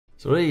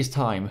So it is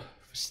time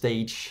for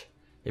stage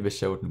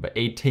episode number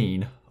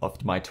 18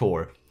 of my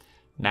tour.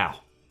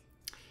 Now,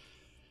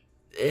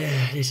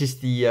 this is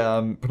the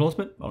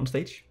penultimate on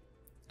stage,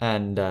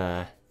 and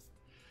I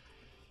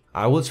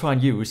will try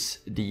and use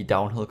the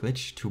downhill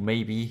glitch to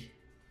maybe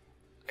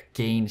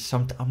gain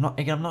some. I'm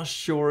not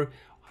sure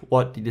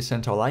what the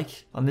descents are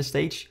like on this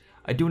stage.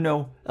 I do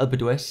know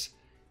Elgato,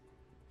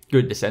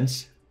 good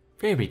descents,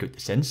 very good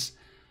descents.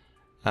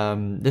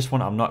 This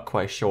one I'm not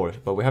quite sure,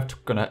 but we're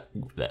gonna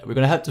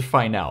have to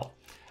find out.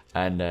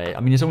 And I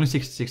mean, it's only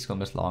 66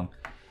 kilometers long,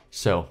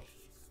 so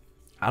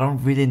I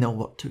don't really know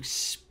what to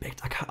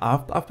expect.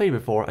 I've played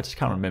before, I just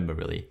can't remember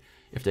really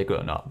if they're good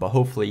or not. But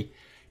hopefully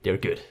they're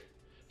good,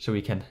 so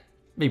we can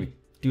maybe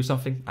do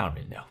something. I don't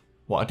really know.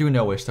 What I do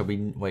know is that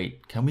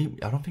can we?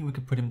 I don't think we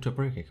can put him into a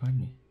breaker, can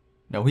we?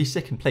 No, he's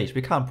second place.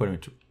 We can't put him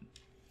into.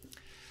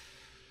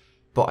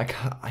 But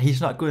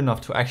he's not good enough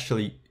to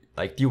actually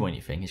like do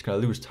anything. He's gonna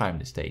lose time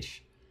this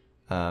stage,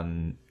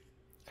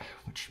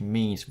 which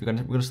means we're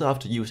gonna still have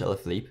to use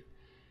Philippe,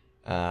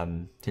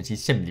 since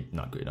he's simply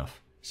not good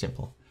enough.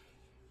 Simple.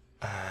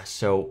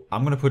 So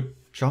I'm gonna put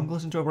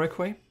jungles into a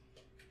breakaway.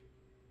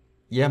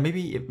 Yeah,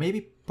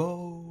 maybe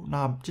bow.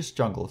 Nah, just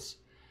jungles,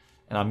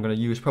 and I'm gonna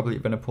use probably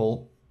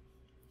Venipol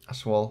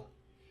as well.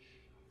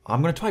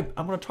 I'm gonna try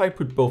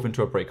put both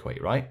into a breakaway,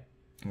 right?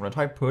 I'm gonna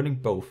try putting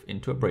both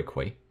into a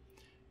breakaway,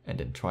 and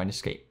then try and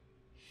escape.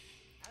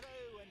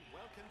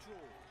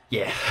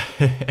 Yeah,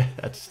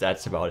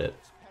 that's about it.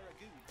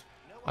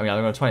 I mean,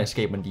 I'm gonna try and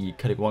escape on the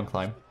category 1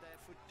 climb.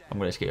 I'm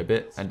gonna escape a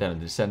bit, and then on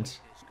the descent,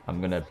 I'm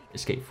gonna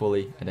escape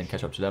fully, and then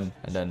catch up to them,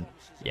 and then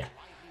yeah,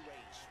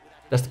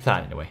 that's the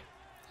plan anyway.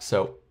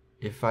 So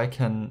if I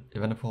can,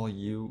 Evenipol,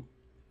 you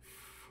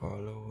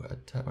follow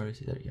attack. Where is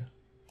he? There you go.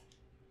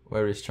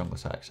 Where is Jungle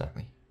Side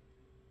exactly?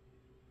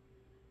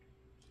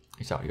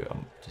 He's out here.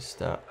 Just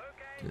do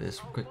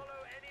this real quick.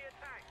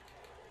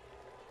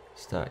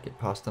 Get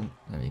past them.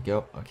 There you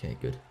go. Okay,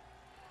 good.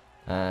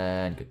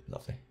 And good,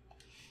 lovely.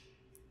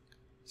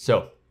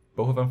 So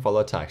both of them follow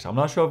attacks. I'm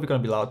not sure if we're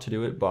gonna be allowed to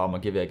do it, but I'm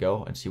gonna give it a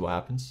go and see what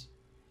happens.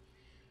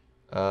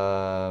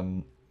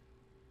 I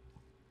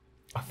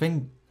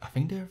think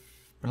they've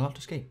been allowed to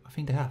escape. I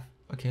think they have.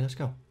 Okay, let's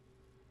go.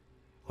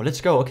 Oh,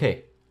 let's go.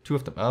 Okay, 2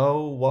 of them.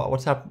 Oh,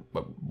 what's happened,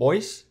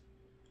 boys?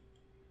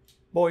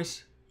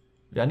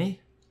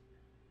 Yanni,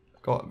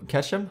 go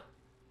catch him,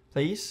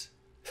 please.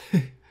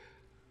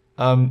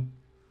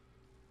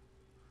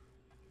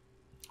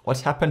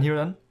 What's happened here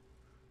then?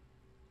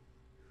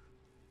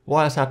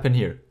 What has happened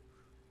here?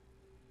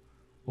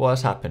 What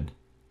has happened?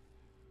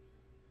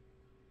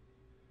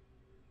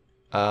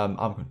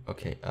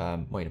 Okay,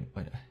 wait.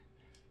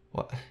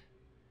 What?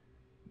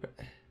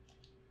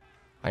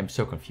 I'm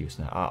so confused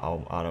now.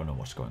 I don't know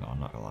what's going on, I'm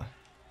not gonna lie.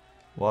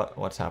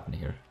 What's happening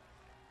here?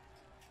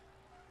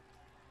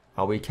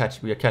 Are we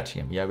are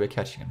catching him. Yeah, we're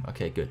catching him.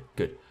 Okay, good.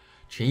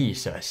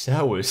 Jesus,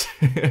 that was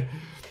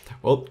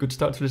well, good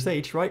start to the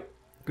stage, right?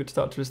 Good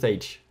start to the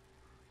stage.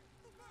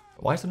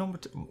 Why is the number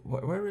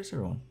where is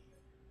everyone?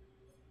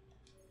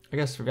 I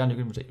guess Vivian, you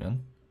can take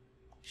man.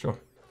 Sure.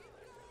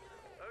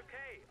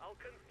 Okay, I'll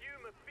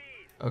consume a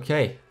feed.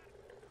 Okay.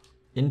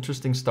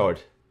 Interesting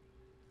start.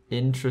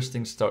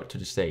 Interesting start to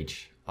the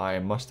stage, I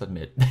must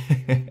admit.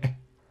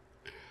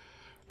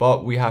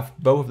 But we have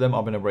both of them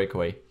up in a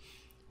breakaway,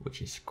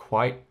 which is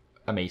quite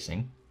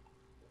amazing.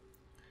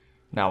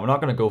 Now, we're not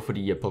going to go for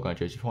the Pokemon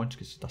jersey points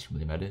because it doesn't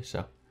really matter,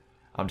 so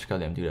I'm just going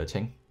to let them do their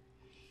thing.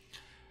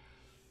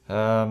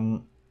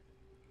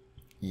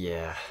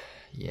 Yeah.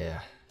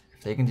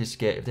 If they can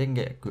get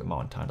a good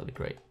amount of time, that'll be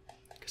great.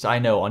 Because I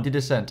know on the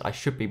descent, I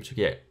should be able to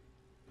get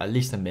at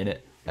least a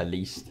minute, at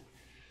least,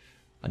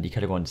 on the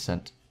category 1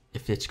 descent.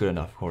 If it's good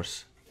enough, of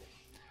course.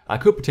 I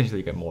could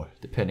potentially get more,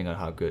 depending on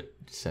how good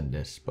descent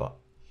is, but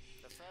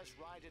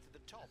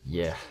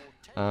yeah.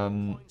 They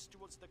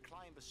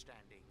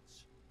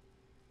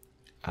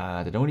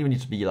don't even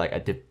need to be like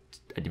at the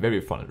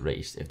very front of the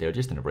race. If they're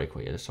just in a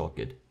breakaway, that's all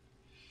good.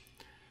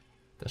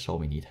 That's all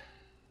we need.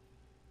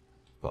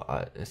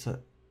 But is there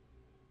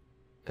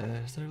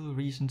a little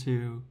reason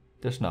to?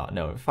 There's not.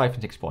 No, 5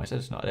 and 6 points.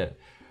 That's not it.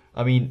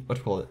 I mean, what do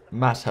you call it?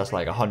 Mass has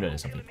like 100 and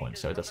something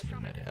points, so it doesn't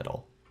even matter at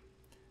all.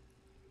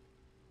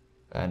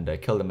 And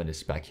kill them in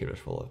this back here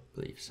as well, I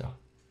believe. So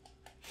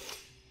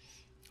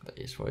that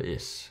is what it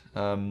is.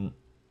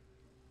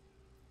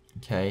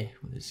 Okay,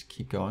 we'll just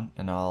keep going,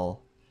 and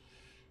I'll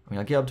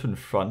get up to the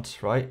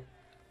front, right?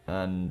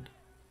 And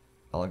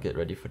I'll get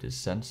ready for this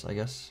descent, I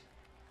guess.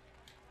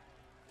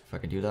 If I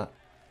can do that.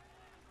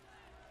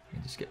 I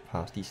can just get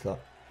past these lot.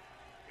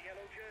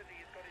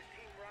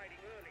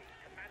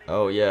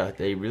 Oh yeah,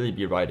 they really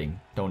be riding,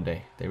 don't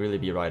they? They really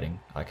be riding.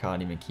 I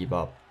can't even keep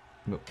up.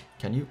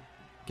 Can you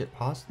get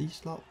past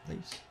these lot,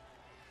 please?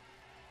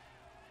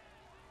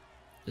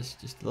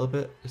 Just a little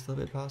bit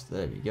past.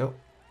 There we go.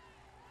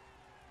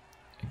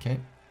 Okay.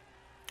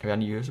 I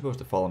mean, you're supposed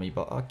to follow me,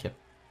 but okay.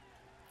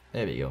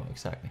 There we go,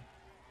 exactly.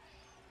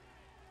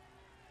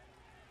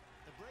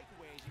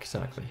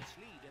 Exactly.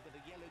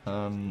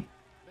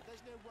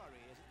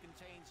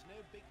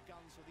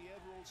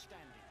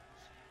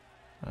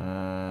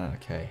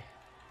 Okay.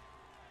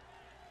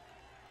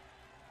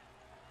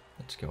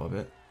 Let's go a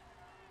bit.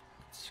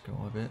 Let's go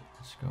a bit.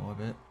 Let's go a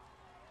bit.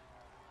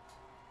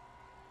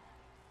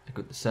 A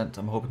good descent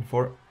I'm hoping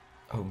for.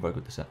 Hoping for a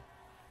good descent.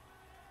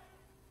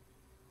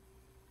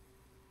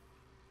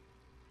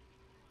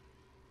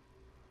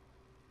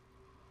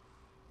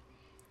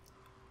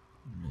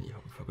 I'm really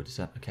hoping for a good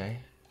descent. Okay.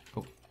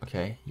 Oh,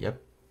 okay.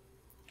 Yep.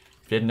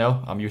 If you didn't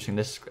know, I'm using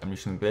this. I'm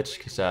using the glitch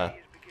because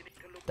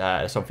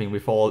that is something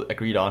we've all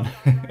agreed on.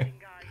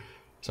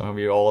 Something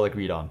we all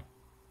agreed on.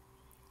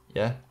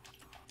 Yeah.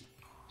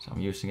 So I'm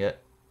using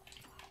it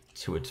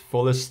to its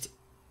fullest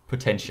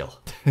potential.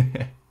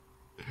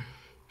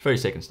 30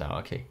 seconds now.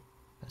 Okay.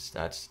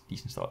 That's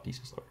decent start.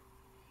 Decent start.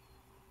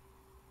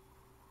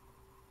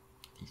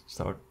 Decent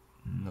start.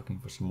 I'm looking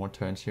for some more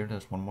turns here.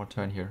 There's one more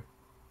turn here.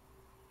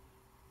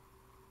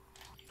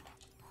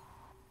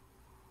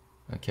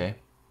 Okay.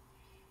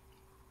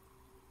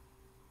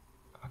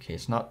 Okay,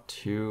 it's not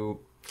too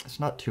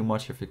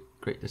much of a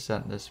great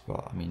descent this,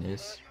 but I mean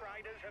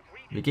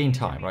we gain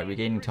time, right? We're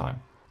gaining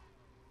time.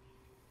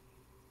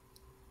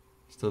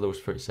 Still those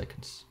 30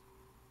 seconds.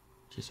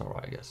 Which is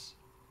alright, I guess.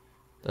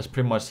 That's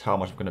pretty much how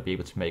much I'm gonna be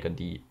able to make on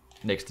the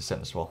next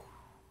descent as well.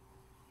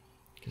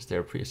 Because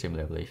they're pretty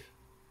similar, I believe.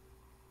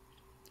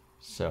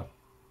 So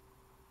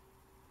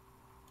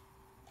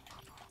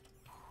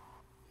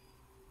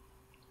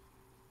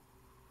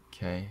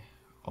okay,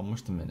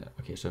 almost a minute.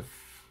 Okay, so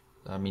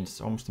that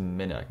means almost a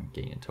minute I can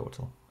gain in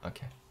total.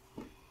 Okay.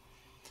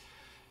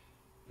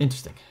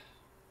 Interesting.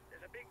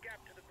 There's a big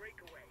gap to the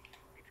breakaway.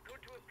 It's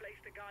good to have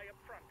placed a guy up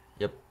front.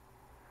 Yep.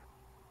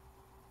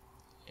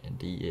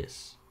 And he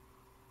is.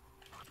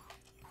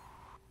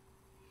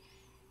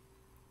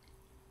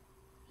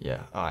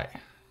 Yeah, alright.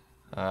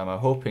 I'm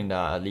hoping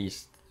that at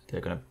least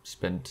they're gonna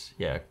spend.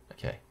 Yeah,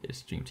 okay.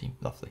 It's Dream Team.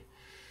 Lovely.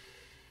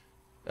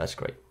 That's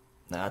great.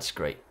 That's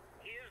great.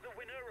 Here's the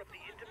winner of the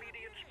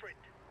intermediate sprint.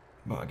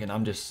 But again,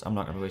 I'm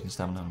not gonna be wasting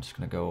stamina. I'm just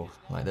gonna go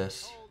like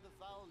this.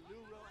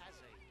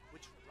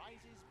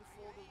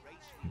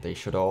 They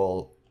should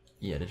all,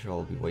 yeah, they should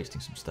all be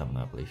wasting some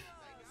stamina, I believe.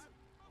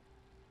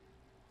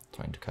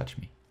 Trying to catch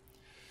me.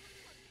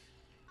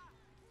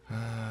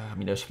 I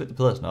mean, they've split the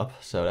pillars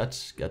up, so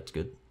that's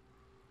good.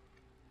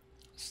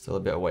 Still a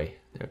bit away.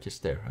 They're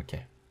just there.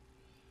 Okay.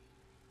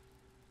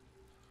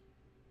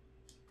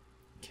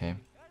 Okay.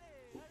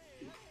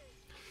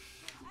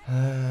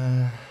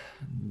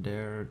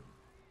 They're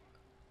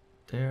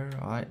there.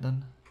 Alright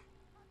then.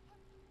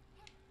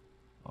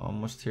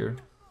 Almost here.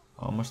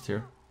 Almost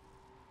here.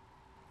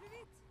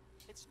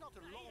 It's not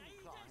a long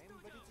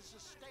climb, but it's a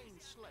sustained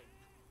slope.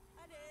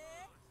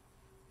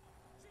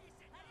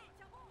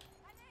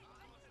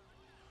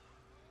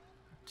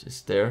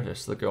 Just there. They're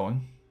still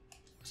going.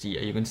 See,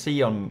 you can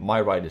see on my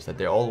right is that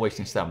they're all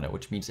wasting stamina,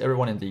 which means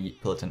everyone in the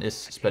peloton is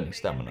spending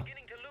stamina.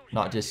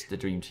 Not just the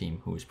Dream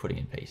Team who is putting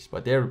in pace,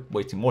 but they're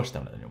wasting more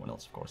stamina than anyone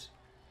else, of course.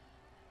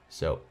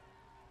 So.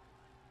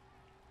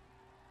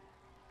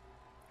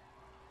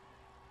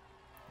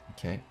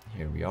 Okay,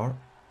 here we are.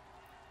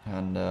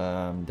 And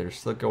they're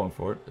still going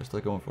for it. They're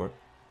still going for it.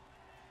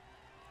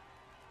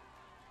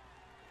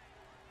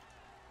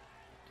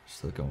 They're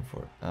still going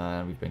for it.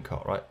 And we've been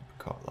caught, right? We've been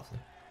caught, lovely.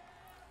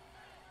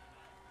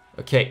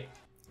 Okay.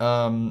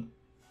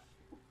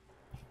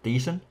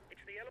 Decent.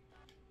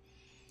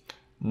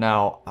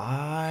 Now,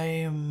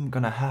 I'm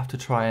gonna have to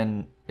try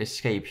and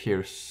escape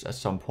here at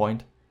some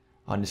point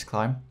on this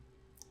climb.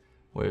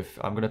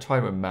 I'm gonna try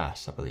with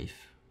Mass, I believe.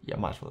 Yeah, I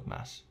might as well with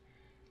Mass.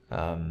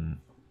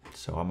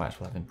 So I might as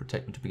well have him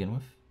protect me to begin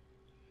with.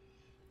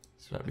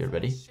 So that we're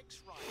ready.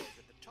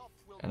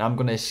 And I'm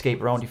gonna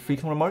escape around the 3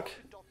 kilometer mark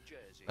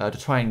to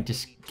try and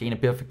just gain a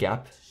bit of a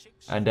gap.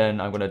 And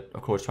then I'm gonna,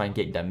 of course, try and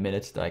get that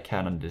minute that I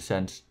can on the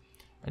descent.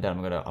 And then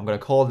I'm gonna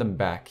call them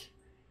back,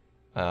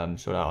 so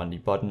that on the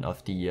button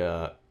of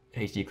the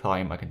HD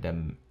climb, they can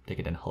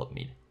then help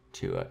me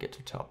to get to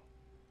the top.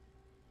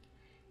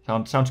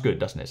 Sounds good,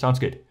 doesn't it? Sounds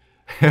good.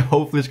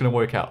 Hopefully it's gonna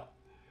work out.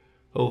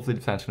 Hopefully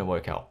the plan's gonna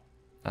work out.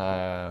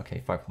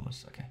 Okay, 5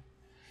 kilometers. Okay,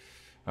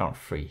 around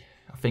 3.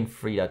 I think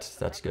 3.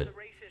 That's good.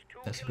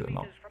 That's a good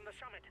amount.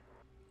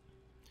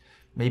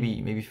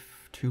 Maybe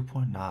 2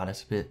 point. Nah,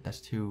 that's a bit. That's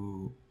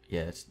too.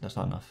 Yeah, that's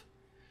not enough.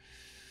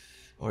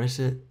 Or is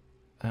it?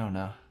 I don't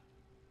know.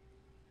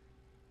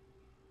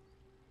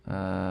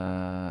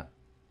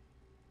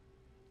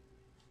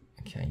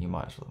 Okay, you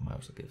might as well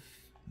give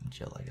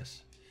gel, I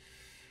guess.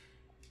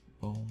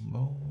 Boom,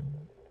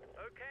 boom.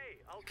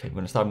 Okay, we're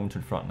gonna start moving to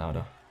the front now,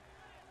 though.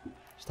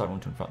 Start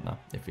moving to the front now,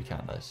 if we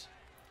can, guys.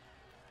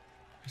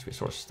 Because we're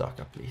sort of stuck,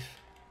 I believe.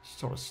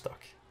 Sort of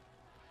stuck.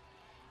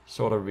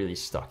 Sort of really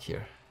stuck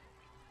here.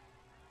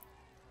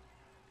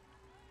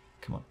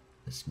 Come on,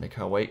 let's make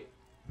our way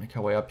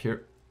up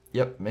here.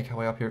 Yep, make our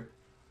way up here.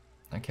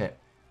 Okay,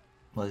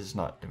 well, this is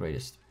not the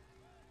greatest.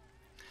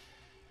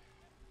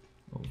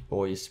 Move,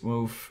 boys,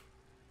 move.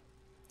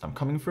 I'm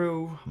coming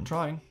through. I'm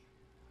trying.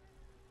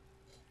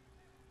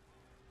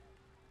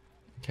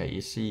 Okay,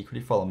 you see, could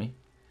he follow me?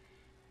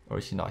 Or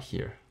is he not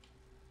here?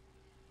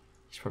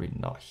 probably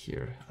not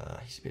here.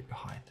 He's a bit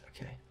behind.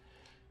 Okay.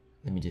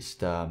 Let me just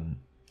get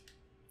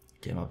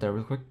him up there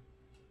real quick.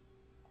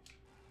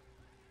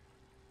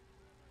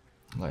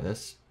 Like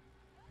this.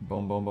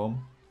 Boom, boom,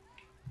 boom.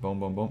 Boom,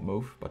 boom, boom.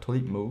 Move.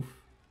 Batuli, move.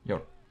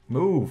 Yo,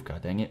 move.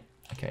 God dang it.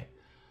 Okay.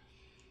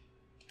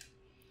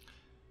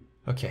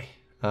 Okay.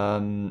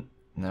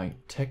 Now you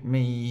take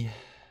me.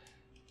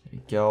 There we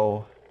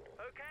go.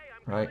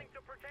 Right.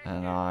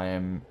 And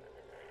I'm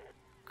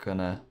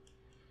gonna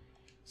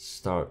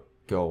start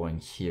going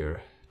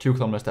here. 2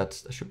 kilometers,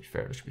 that should be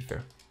fair. That should be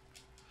fair.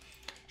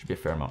 Should be a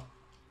fair amount.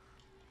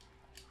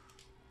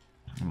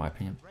 In my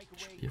opinion.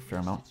 Should be a fair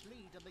amount.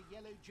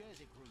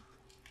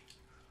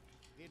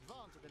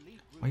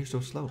 Why are you so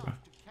slow, bro?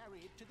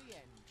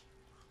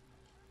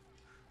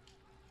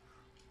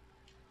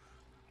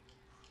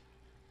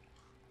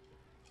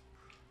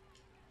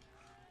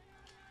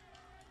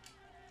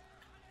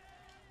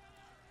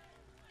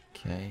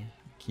 Okay,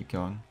 keep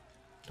going.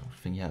 Don't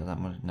think he has that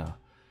much. No.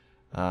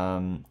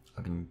 I'll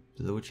give him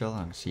blue gel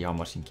and see how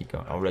much he can keep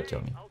going. Oh, red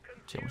gel, I mean.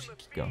 See how much he can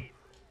keep going.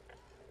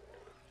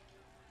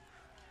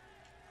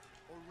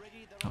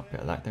 Oh, bit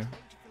of lag there.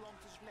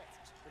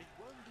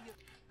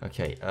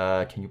 Okay,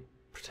 can you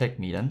protect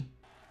me then?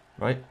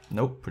 Right?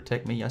 Nope,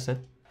 protect me, I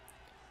said.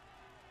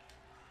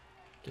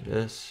 Do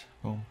this.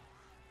 Boom.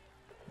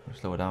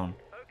 Slow it down.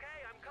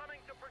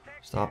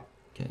 Stop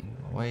getting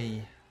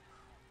away.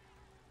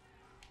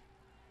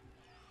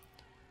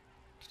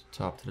 To the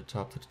top, to the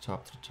top, to the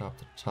top, to the top,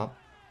 to the top.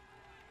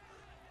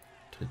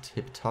 To the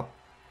tip top.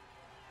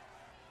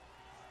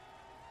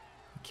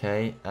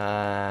 Okay,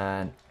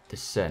 and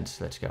descent.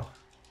 Let's go.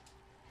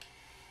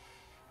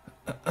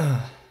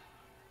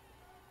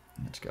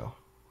 Let's go.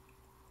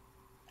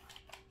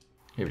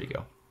 Here we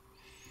go.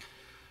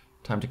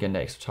 Time to gain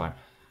the extra time.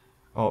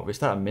 Oh, is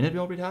that a minute we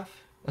already have?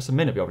 That's a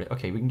minute we already.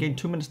 Okay, we can gain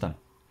 2 minutes then.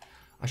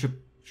 Should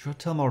I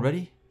tell them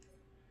already?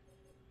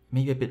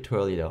 Maybe a bit too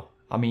early though.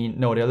 I mean,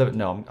 no, they're 11.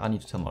 No, I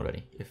need to tell them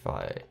already if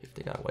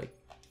they gotta wait.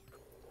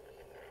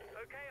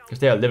 Because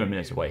they are 11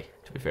 minutes away,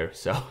 to be fair.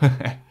 So,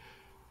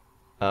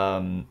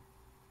 I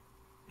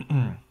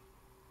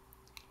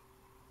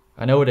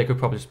know they could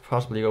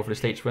possibly go for the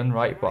stage win,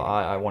 right? But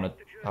I want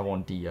the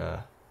what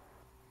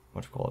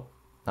do you call it?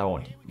 I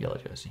want the yellow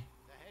jersey.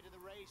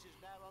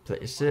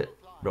 Is it,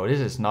 bro?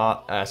 This is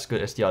not as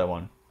good as the other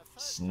one.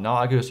 It's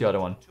not as good as the other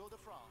one.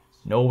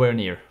 Nowhere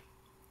near.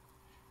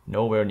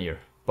 Nowhere near.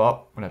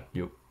 But we're gonna have to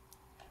do.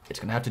 It's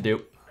gonna have to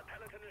do.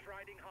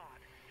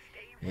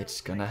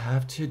 It's gonna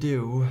have to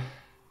do.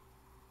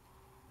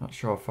 Not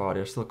sure how far.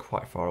 They're still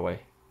quite far away.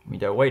 I mean,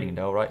 they're waiting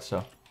though, right?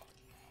 So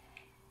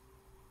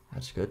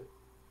that's good.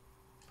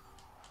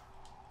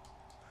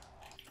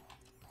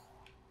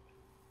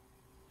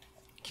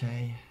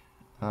 Okay.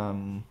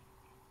 20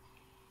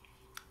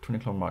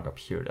 kilometer mark up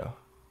here though.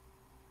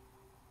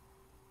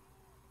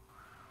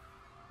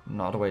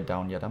 Not all the way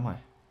down yet, am I?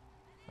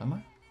 Am I?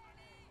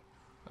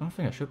 I don't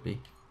think I should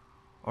be.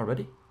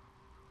 Already?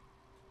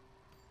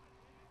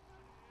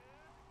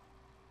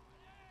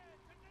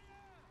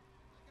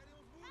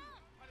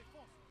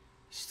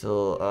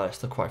 Still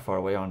quite far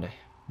away, aren't they?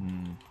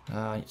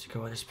 I need to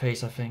go at this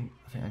pace. I think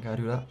I gotta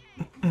do that.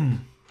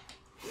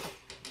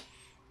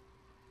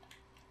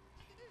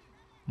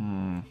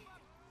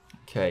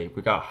 Okay,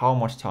 we got how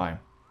much time?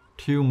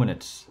 2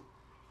 minutes,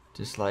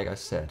 just like I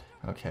said.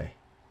 Okay.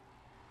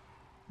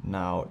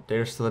 Now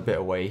they're still a bit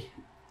away.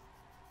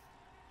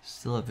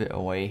 Still a bit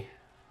away.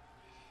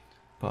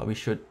 But we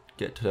should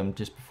get to them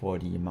just before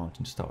the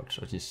mountain starts,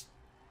 or just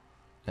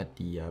at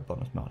the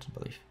bottom of the mountain, I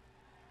believe.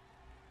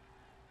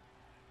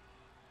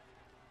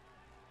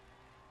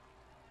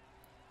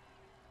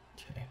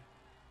 Okay.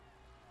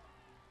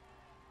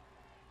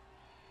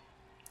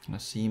 Can I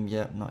see him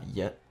yet? Not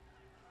yet.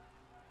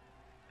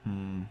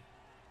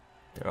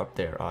 They're up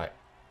there, alright.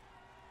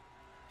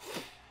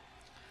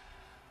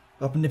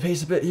 Upping the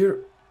pace a bit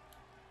here.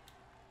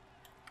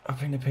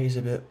 Upping the pace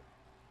a bit.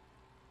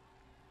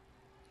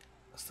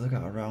 Still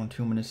got around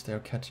 2 minutes there,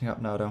 catching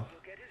up now though.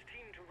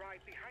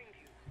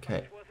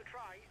 Okay.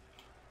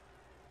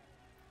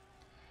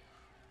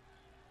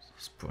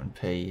 Just putting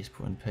pace.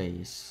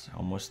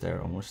 Almost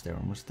there, almost there,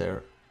 almost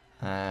there.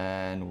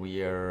 And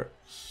we are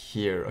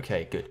here.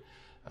 Okay, good.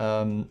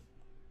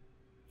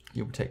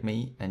 You protect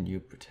me and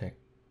you protect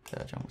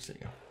John. There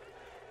you go.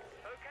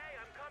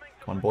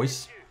 Come on,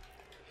 boys.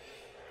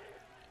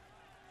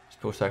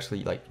 Supposed to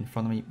actually like in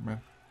front of me, bro.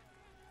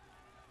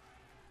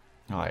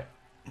 Alright.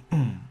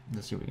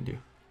 Let's see what we can do.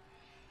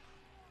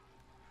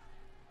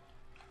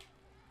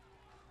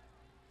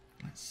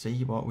 Let's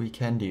see what we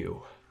can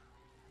do.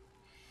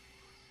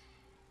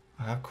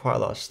 I have quite a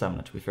lot of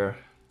stamina, to be fair.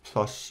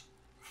 Plus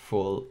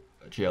full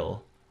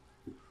gel.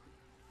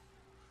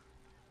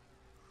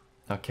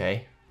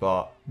 Okay,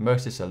 but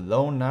Merce is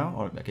alone now.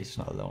 Or I guess he's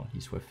not alone.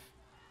 He's with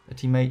a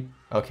teammate.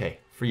 Okay,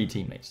 3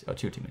 teammates. Or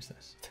 2 teammates,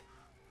 that's.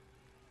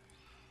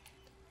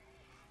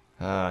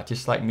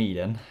 Just like me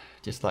then.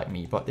 Just like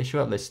me. But they should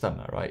have less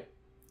stamina, right?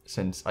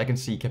 Since I can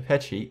see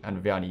Capechi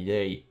and Vianney,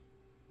 they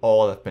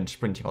all have been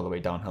sprinting all the way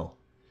downhill.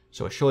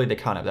 So surely they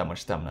can't have that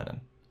much stamina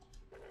then.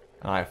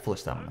 And I have full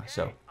stamina,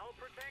 so. I'll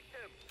protect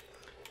him.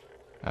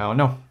 I don't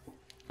know.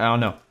 I don't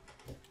know.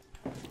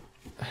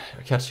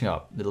 We're catching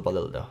up little by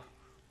little though.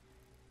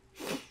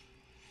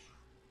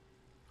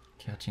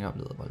 Catching up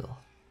little by little.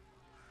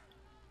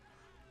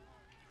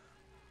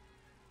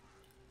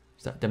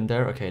 Is that them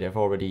there? Okay, they've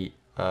already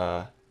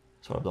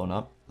sort of blown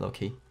up, low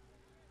key.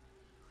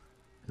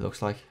 It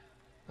looks like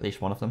at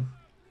least one of them.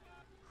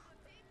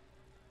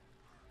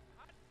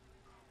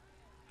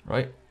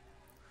 Right?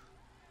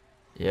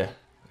 Yeah.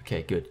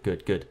 Okay, good,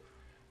 good, good.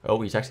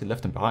 Oh, he's actually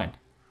left them behind.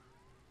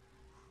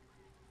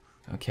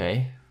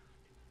 Okay.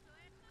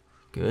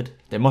 Good.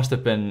 They must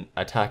have been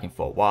attacking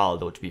for a while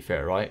though, to be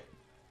fair, right?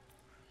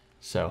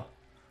 So.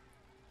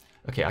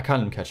 Okay, I can't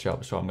let him catch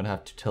up, so I'm gonna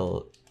have to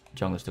tell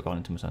junglers to go on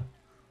into my son.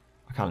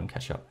 I can't let him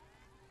catch up.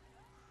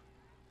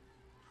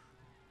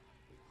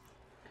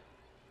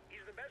 He's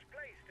the best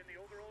placed in the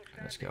overall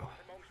Let's go.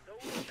 amongst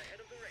those at the head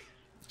of the race.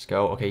 Let's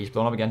go. Okay, he's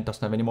blown up again.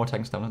 Doesn't have any more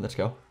attacking stamina. Let's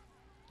go.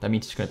 That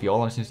means he's gonna be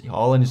all in his zone.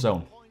 All in his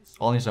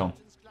zone.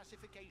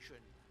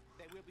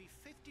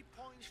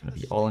 He's gonna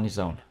be all in his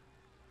zone.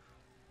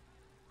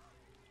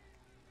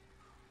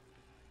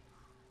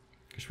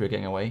 Because we're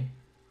getting away.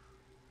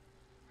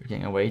 We're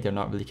getting away. They're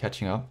not really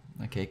catching up.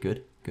 Okay,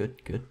 good,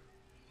 good, good.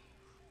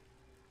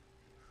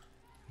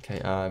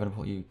 Okay, I'm gonna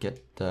put you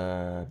get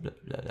the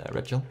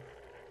red gel.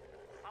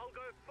 I'll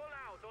go full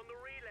out on the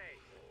relay.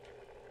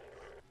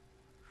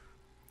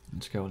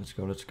 Let's go, let's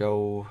go, let's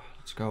go,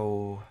 let's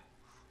go.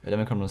 Yeah,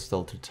 them coming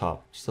still to the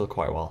top, still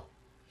quite well.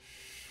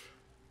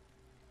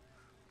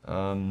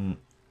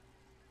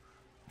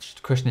 Just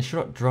a question is, should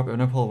I drop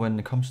Unicol when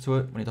it comes to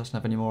it, when he doesn't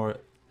have any more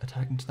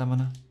attacking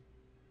stamina?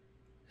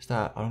 Is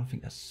that, I don't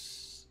think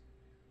that's...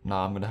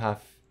 Nah, I'm gonna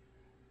have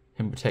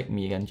him protect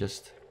me again,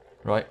 just,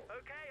 right?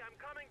 Okay, I'm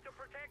coming to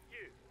protect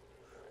you.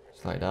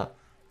 Just like that.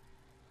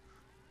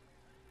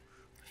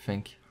 I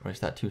think, or is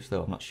that too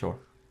slow? I'm not sure.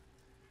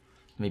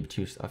 Maybe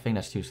too, I think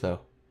that's too slow.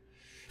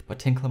 But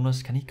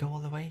Tinklemus, can he go all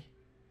the way?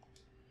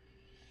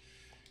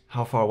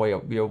 How far away?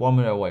 We are 1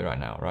 minute away right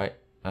now, right?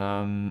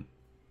 I'm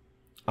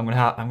gonna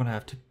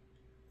have to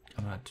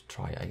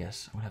try it, I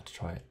guess. I'm gonna have to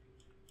try it.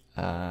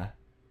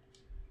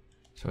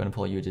 So I'm gonna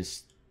pull you,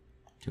 just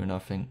do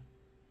nothing,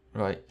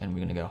 right? And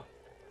we're gonna go.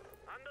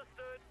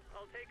 Understood.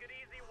 I'll take it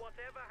easy,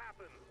 whatever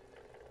happens.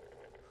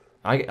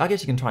 I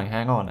guess you can try and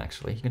hang on.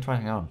 Actually, you can try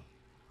and hang on.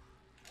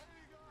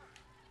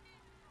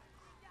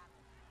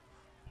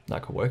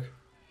 That could work.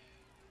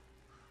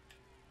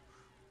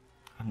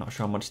 I'm not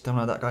sure how much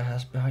stamina that guy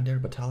has behind their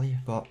battalion,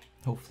 but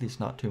hopefully it's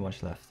not too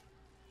much left.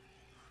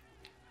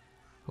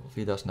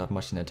 Hopefully he doesn't have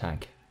much in the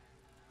tank.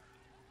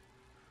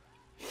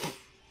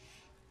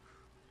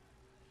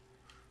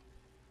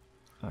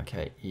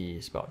 Okay,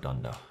 he's about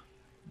done though.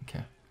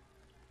 Okay.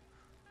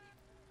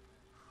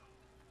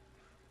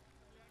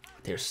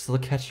 They're still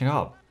catching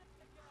up.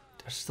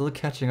 They're still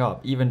catching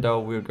up, even though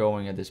we're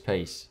going at this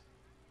pace.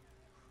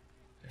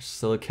 They're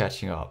still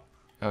catching up.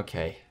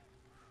 Okay.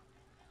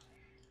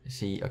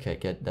 See, okay,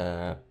 get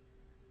the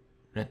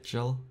red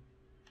gel.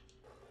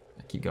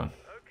 Keep going.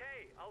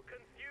 Okay, I'll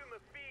consume a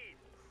feed.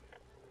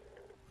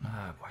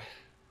 Ah, boy.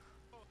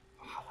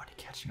 How are they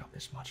catching up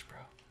this much, bro?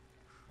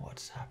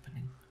 What's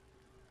happening?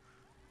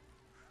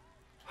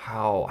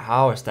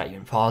 How is that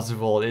even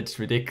possible? It's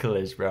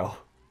ridiculous, bro.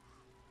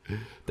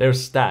 Their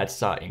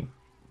stats are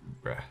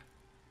bruh.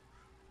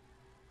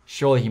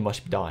 Surely he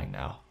must be dying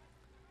now.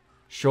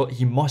 Sure,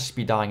 he must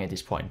be dying at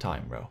this point in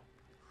time, bro.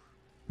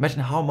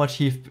 Imagine how much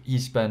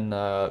he's been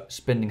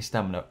spending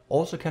stamina.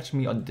 Also catching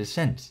me on the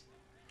descent.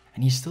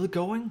 And he's still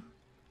going?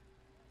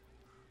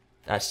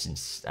 That's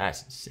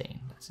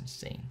insane. That's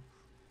insane.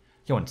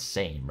 You're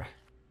insane, bro.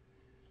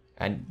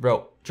 And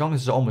bro, Jong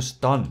is almost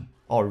done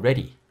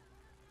already.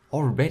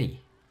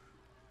 Already.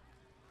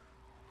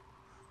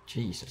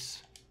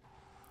 Jesus.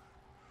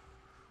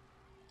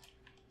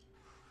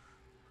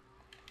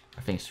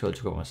 I think it's too early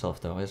to go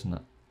myself though, isn't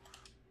it?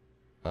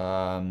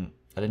 I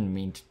didn't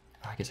mean to.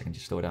 I guess I can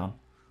just slow down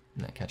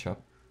and then catch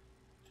up.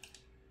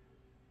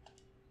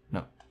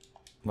 No.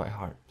 Right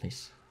heart,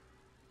 please.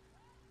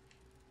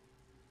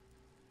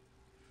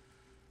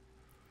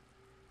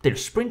 They're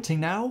sprinting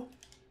now?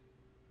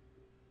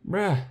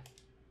 Bruh.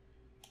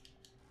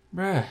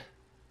 Bruh.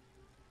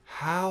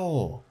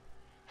 How?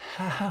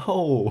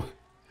 How?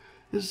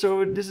 This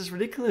is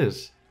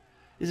ridiculous.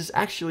 This is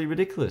actually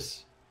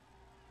ridiculous.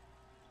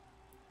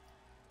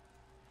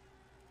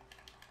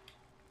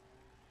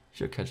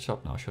 Should catch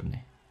up now, shouldn't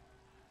he?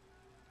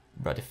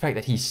 But the fact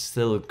that he's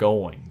still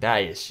going, that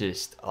is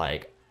just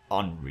like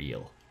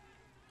unreal.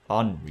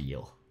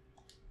 Unreal.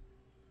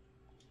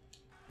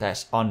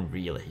 That's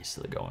unreal that he's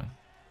still going.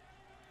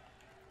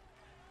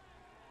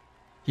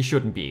 He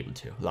shouldn't be able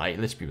to. Like,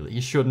 let's be real.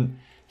 He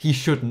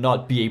should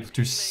not be able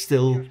to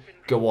still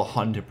go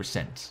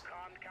 100%.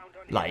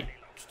 Like,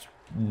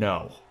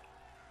 no.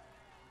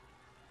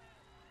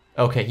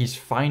 Okay, he's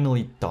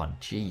finally done.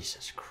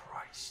 Jesus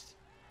Christ.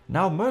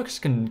 Now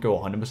Mercs can go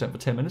 100% for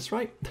 10 minutes,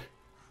 right?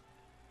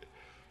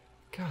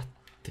 God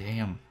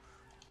damn.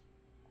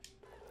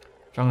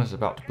 Jungle's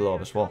about to blow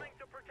up as well.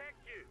 To protect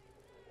you.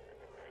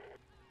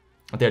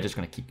 They're just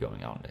gonna keep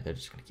going, aren't they? They're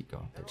just gonna keep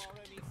going. They're just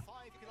gonna keep going. 5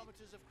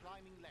 kilometers of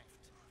climbing left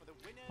for the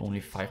winner. Only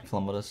 5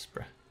 kilometers,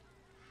 bruh.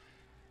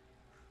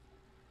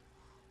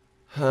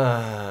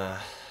 I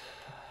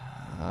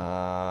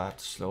have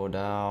to slow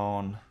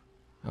down.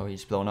 Oh,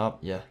 he's blown up.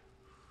 Yeah.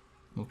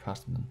 Move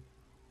past him then.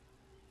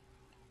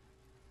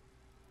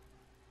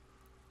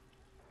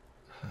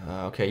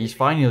 Okay, he's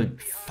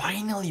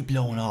finally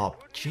blown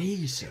up.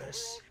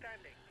 Jesus.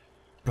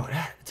 Bro,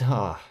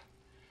 that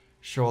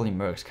surely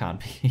Mercs can't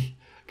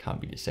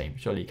be the same.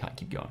 Surely he can't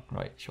keep going,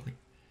 right? Surely.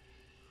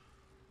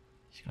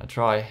 He's gonna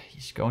try.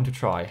 He's going to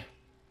try.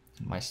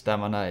 My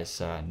stamina is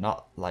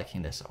not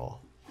liking this at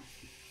all.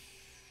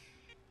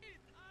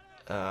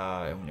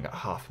 I only got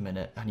half a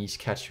minute and he's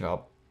catching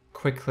up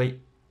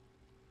quickly.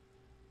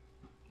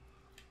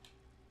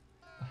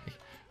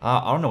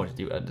 I don't know what to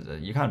do.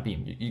 You can't beat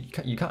him.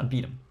 You can't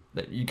beat him.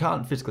 You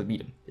can't physically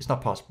beat him. It's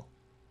not possible.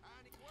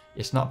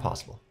 It's not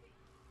possible.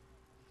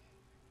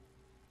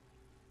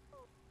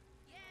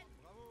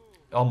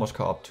 Almost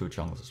caught up 2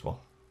 jungles as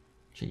well.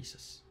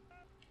 Jesus.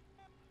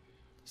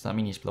 Does that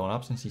mean he's blown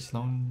up since he's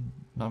not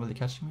really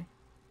catching me?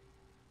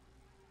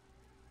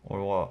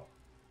 Or what?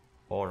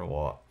 Or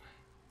what?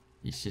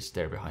 He's just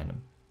there behind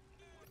him.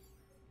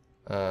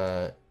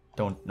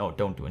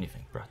 Don't do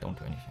anything, bruh. Don't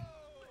do anything.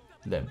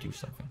 Let him do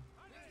something.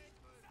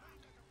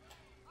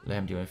 Let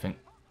him do anything.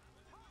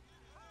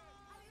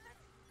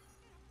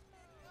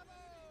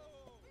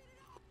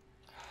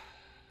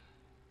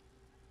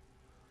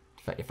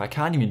 If I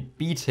can't even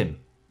beat him,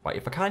 right?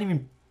 If I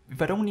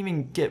don't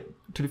even get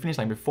to the finish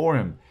line before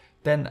him,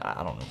 then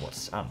I don't know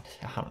what's. I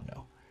don't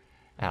know.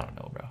 I don't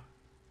know, bro.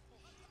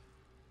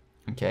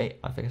 Okay,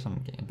 I guess I'm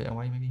getting a bit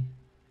away, maybe.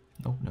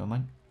 Nope, never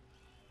mind.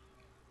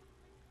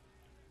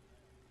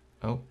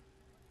 Oh,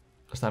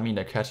 does that mean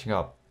they're catching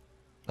up?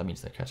 That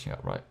means they're catching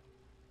up, right?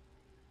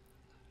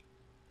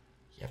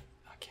 Yep,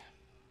 okay.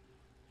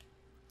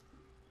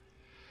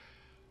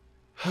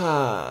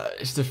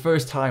 It's the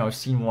first time I've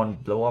seen one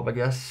blow up, I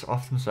guess,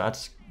 often, so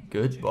that's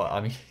good, but I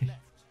mean,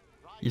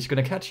 he's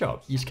gonna catch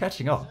up. He's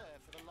catching up.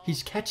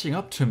 He's catching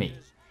up to me.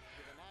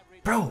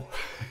 Bro!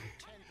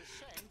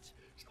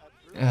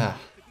 Yeah.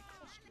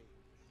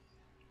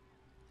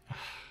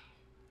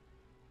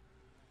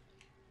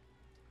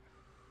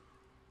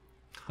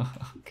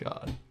 Oh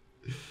god.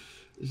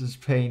 This is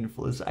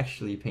painful. It's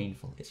actually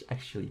painful. It's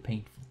actually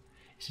painful.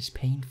 This is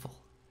painful.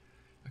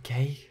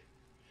 Okay?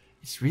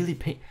 It's really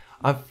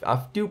I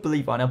do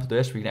believe on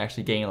LPS we can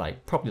actually gain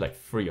probably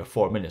 3 or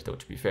 4 minutes though,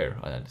 to be fair,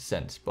 in a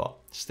sense, but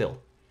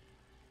still.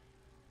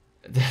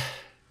 The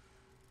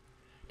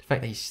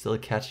fact that he's still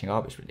catching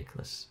up is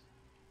ridiculous.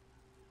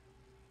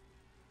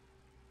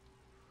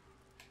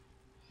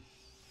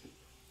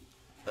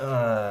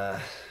 3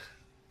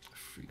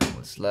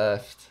 minutes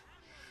left.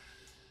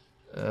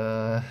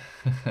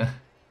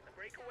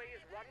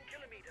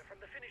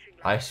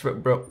 I swear,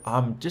 bro.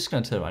 I'm just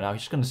gonna tell you right now.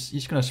 He's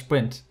gonna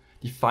sprint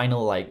the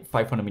final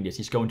 500 meters.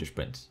 He's going to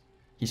sprint.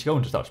 He's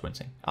going to start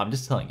sprinting. I'm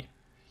just telling you.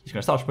 He's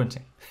gonna start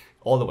sprinting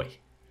all the way,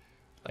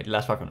 the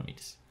last 500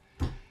 meters.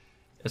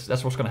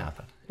 That's what's gonna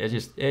happen. It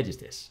just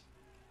is.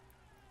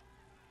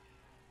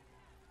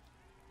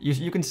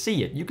 You can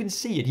see it. You can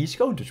see it. He's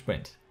going to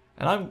sprint,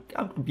 and I'm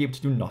gonna be able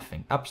to do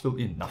nothing.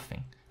 Absolutely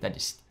nothing. Then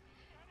just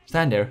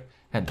stand there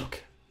and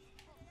look.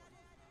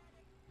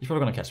 He's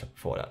probably gonna catch up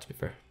before that, to be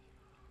fair.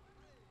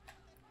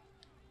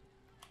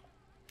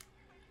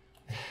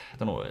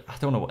 I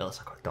don't know what else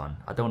I could have done.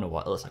 I don't know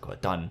what else I could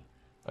have done.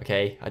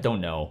 Okay? I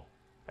don't know.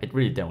 I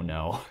really don't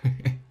know.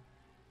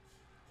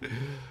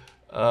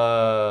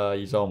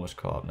 He's almost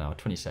caught up now.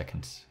 20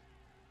 seconds.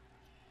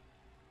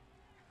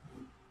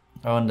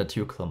 Under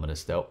 2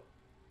 kilometers though.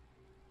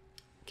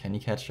 Can he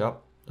catch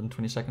up in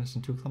 20 seconds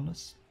in 2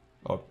 kilometers?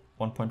 Or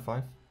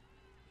 1.5?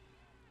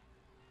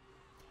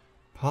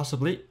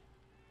 Possibly.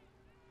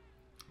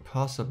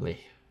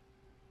 Possibly.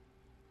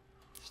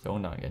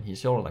 Slowing down again.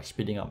 He's sort of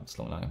speeding up,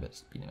 slowing down a bit,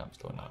 speeding up,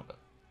 slowing down a bit.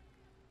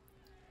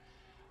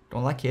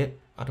 Don't like it.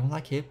 I don't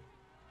like it.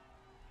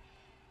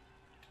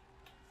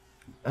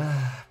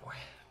 Boy.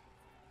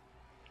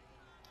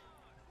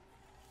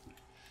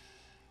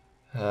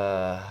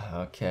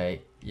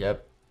 Okay.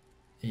 Yep.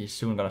 He's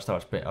soon gonna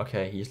start sprinting.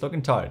 Okay, he's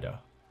looking tired though.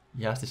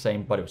 He has the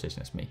same body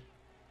position as me.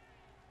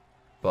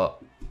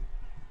 But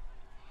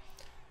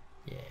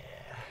yeah.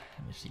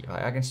 Let me see.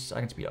 I can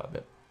speed up a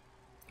bit.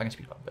 I can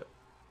speed up a bit.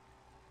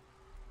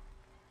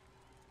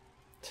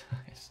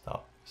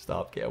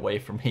 Stop, get away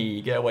from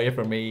me, get away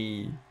from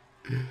me.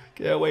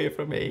 Get away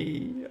from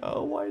me.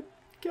 Oh my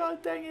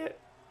god dang it.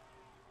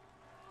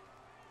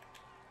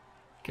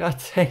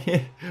 God dang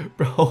it,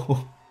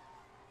 bro.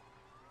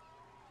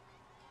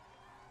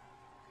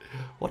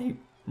 What are you,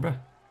 bruh?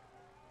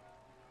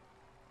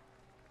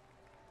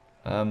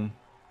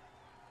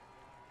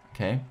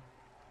 Okay.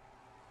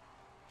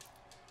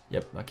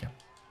 Yep, okay.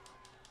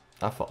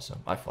 I thought so.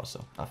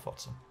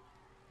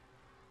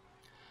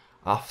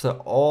 After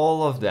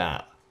all of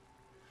that,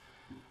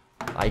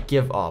 I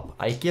give up.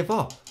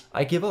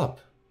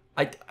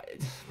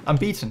 I'm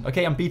beaten.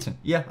 Okay, I'm beaten.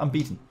 Yeah, I'm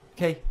beaten.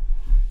 Okay.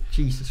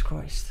 Jesus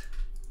Christ.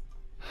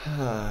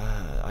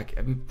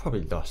 We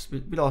probably lost.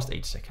 We lost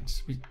 8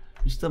 seconds. We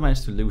still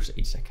managed to lose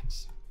 8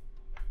 seconds.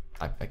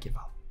 I give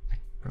up.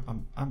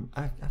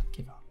 I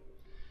give up.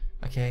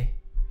 Okay.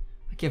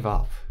 I give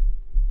up.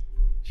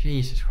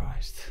 Jesus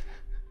Christ.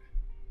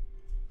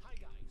 Hi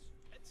guys,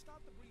 let's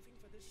start the briefing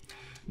for this.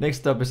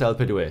 Next up is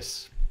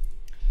Alpedues.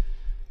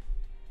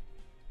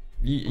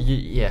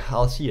 Yeah,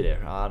 I'll see you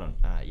there. I don't.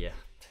 Yeah.